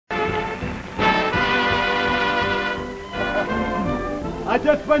I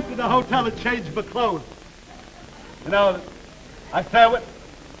just went to the hotel and changed my clothes. You know, I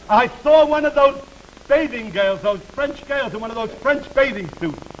saw one of those bathing girls, those French girls in one of those French bathing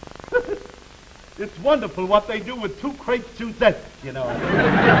suits. It's wonderful what they do with 2 crepe Suzettes, you know.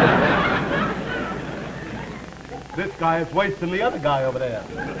 This guy is worse than the other guy over there.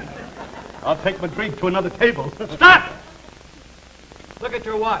 I'll take my drink to another table. Stop! Look at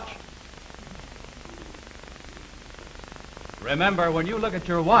your watch. Remember, when you look at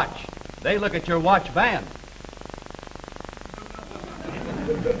your watch, they look at your watch band.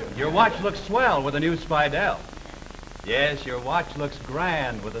 Your watch looks swell with a new Speidel. Yes, your watch looks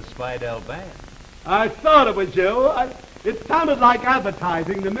grand with a Speidel band. I thought it was you. It sounded like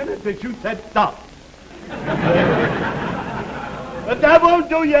advertising the minute that you said stop. But that won't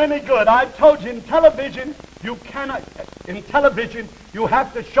do you any good. I told you, in television, you cannot... In television, you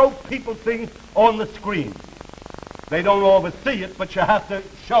have to show people things on the screen. They don't always see it, but you have to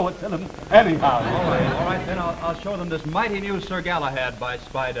show it to them anyhow. All right, then I'll show them this mighty new Sir Galahad by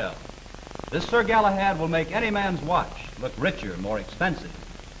Speidel. This Sir Galahad will make any man's watch look richer, more expensive,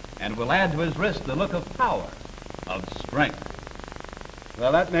 and will add to his wrist the look of power, of strength.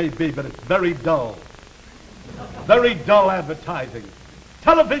 Well, that may be, but it's very dull. Very dull advertising.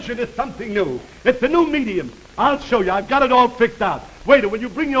 Television is something new. It's a new medium. I'll show you. I've got it all fixed out. Waiter, will you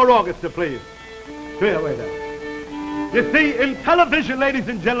bring your orchestra, please? Here, waiter. You see, in television, ladies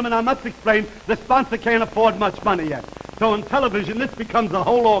and gentlemen, I must explain, the sponsor can't afford much money yet. So in television, this becomes a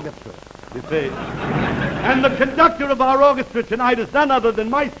whole orchestra, you see. And the conductor of our orchestra tonight is none other than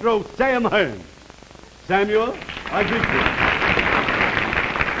Maestro Sam Hearn. Samuel, I greet you.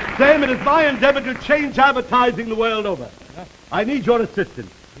 Sam, it is my endeavor to change advertising the world over. I need your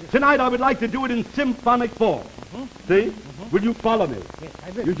assistance. Tonight, I would like to do it in symphonic form. See? Will you follow me? Yes,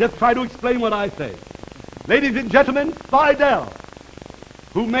 I will. You just try to explain what I say. Ladies and gentlemen, Speidel,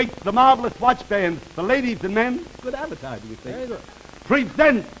 who makes the marvelous watch bands for ladies and men, good advertising, you see, Very good.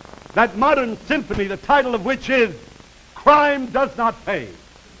 presents that modern symphony, the title of which is Crime Does Not Pay.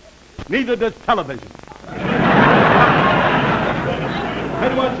 Neither does television.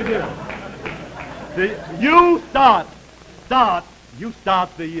 Here's what you do. See, you start the,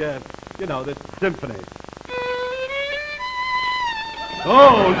 the symphony.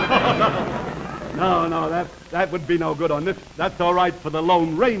 Oh, no, that would be no good on this. That's all right for the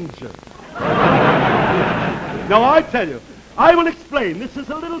Lone Ranger. No, I tell you, I will explain. This is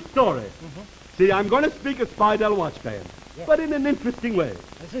a little story. See, I'm going to speak of Speidel watch band, but in an interesting way.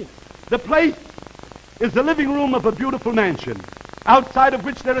 I see. The place is the living room of a beautiful mansion, outside of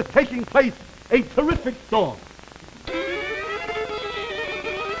which there is taking place a terrific storm.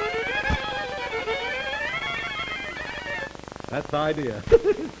 That's the idea.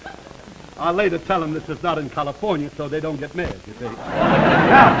 I'll later tell them this is not in California so they don't get mad, you see.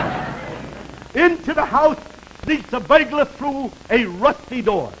 Now, into the house sneaks a burglar through a rusty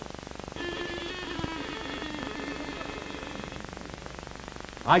door.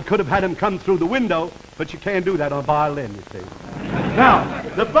 I could have had him come through the window, but you can't do that on a violin, you see. Now,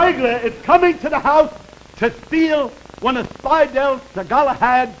 the burglar is coming to the house to steal one of Speidel's Sir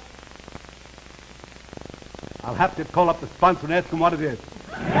Galahad. I'll have to call up the sponsor and ask him what it is.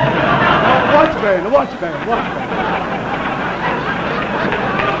 Watch band.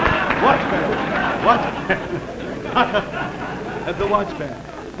 That's the watch band.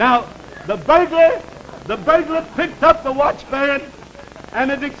 Now, the burglar picks up the watch band and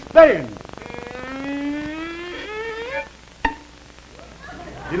it expands.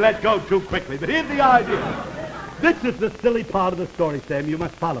 He let go too quickly, but here's the idea. This is the silly part of the story, Sam. You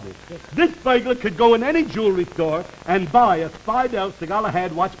must follow me. This burglar could go in any jewelry store and buy a Speidel Sir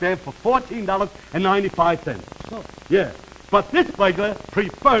Galahad watch band for $14.95. Oh. Yeah. But this burglar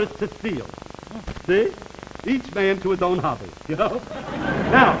prefers to steal. See? Each man to his own hobby, you know?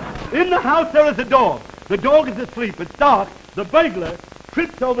 Now, in the house there is a dog. The dog is asleep. It's dark. The burglar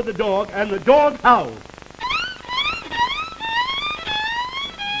trips over the dog, and the dog howls.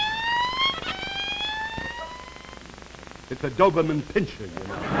 It's a Doberman Pinscher, you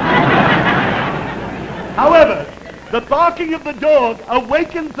know. However, the barking of the dog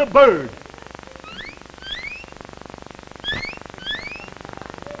awakens the bird.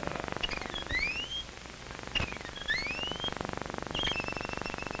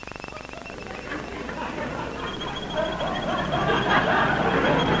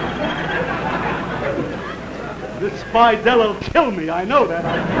 This Speidel will kill me, I know that.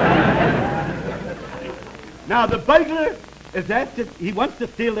 Now, the burglar is after, he wants to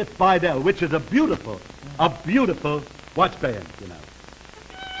steal this Speidel, which is a beautiful watch band, you know.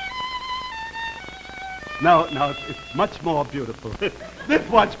 No, it's much more beautiful. This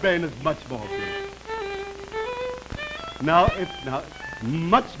watch band is much more beautiful. No, it's not.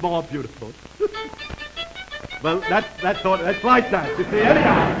 Much more beautiful. Well, that's like that. You see,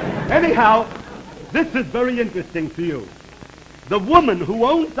 anyhow, this is very interesting to you. The woman who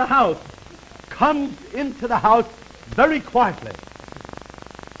owns the house comes into the house very quietly.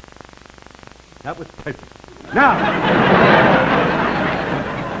 That was perfect. Now,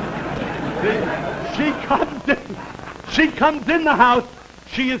 she comes in the house.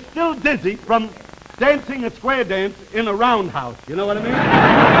 She is still dizzy from dancing a square dance in a roundhouse. You know what I mean?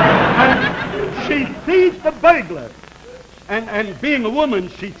 And she sees the burglar. And being a woman,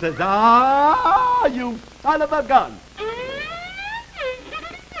 she says, "Ah, you son of a gun."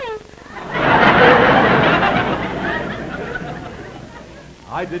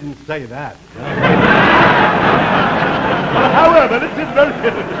 I didn't say that. But however, this is very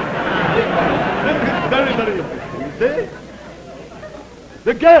interesting, you see?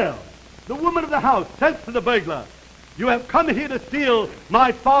 The girl, the woman of the house, says to the burglar, "You have come here to steal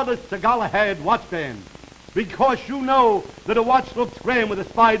my father's Sir Galahad watch band, because you know that a watch looks grand with a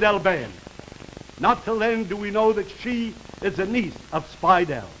Speidel band." Not till then do we know that she is a niece of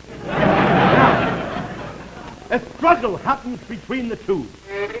Speidel. Now, a struggle happens between the two.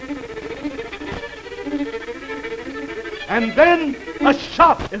 And then a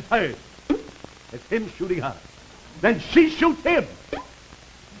shot is heard. It's him shooting her. Then she shoots him.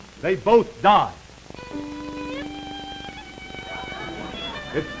 They both die.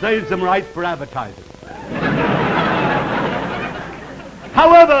 It saves them right for advertising.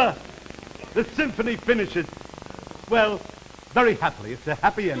 However, the symphony finishes, well, very happily. It's a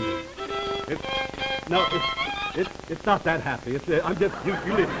happy ending. It's not that happy. I'm just,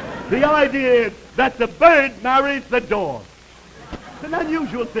 the idea is that the bird marries the dog. It's an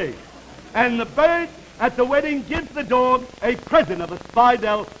unusual thing. And the bird at the wedding gives the dog a present of a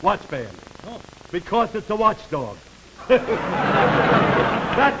Speidel watch band. Because it's a watchdog. That's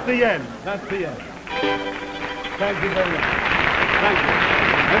the end. That's the end. Thank you very much. Thank you.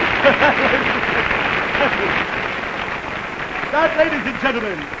 That, ladies and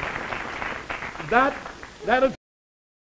gentlemen, that is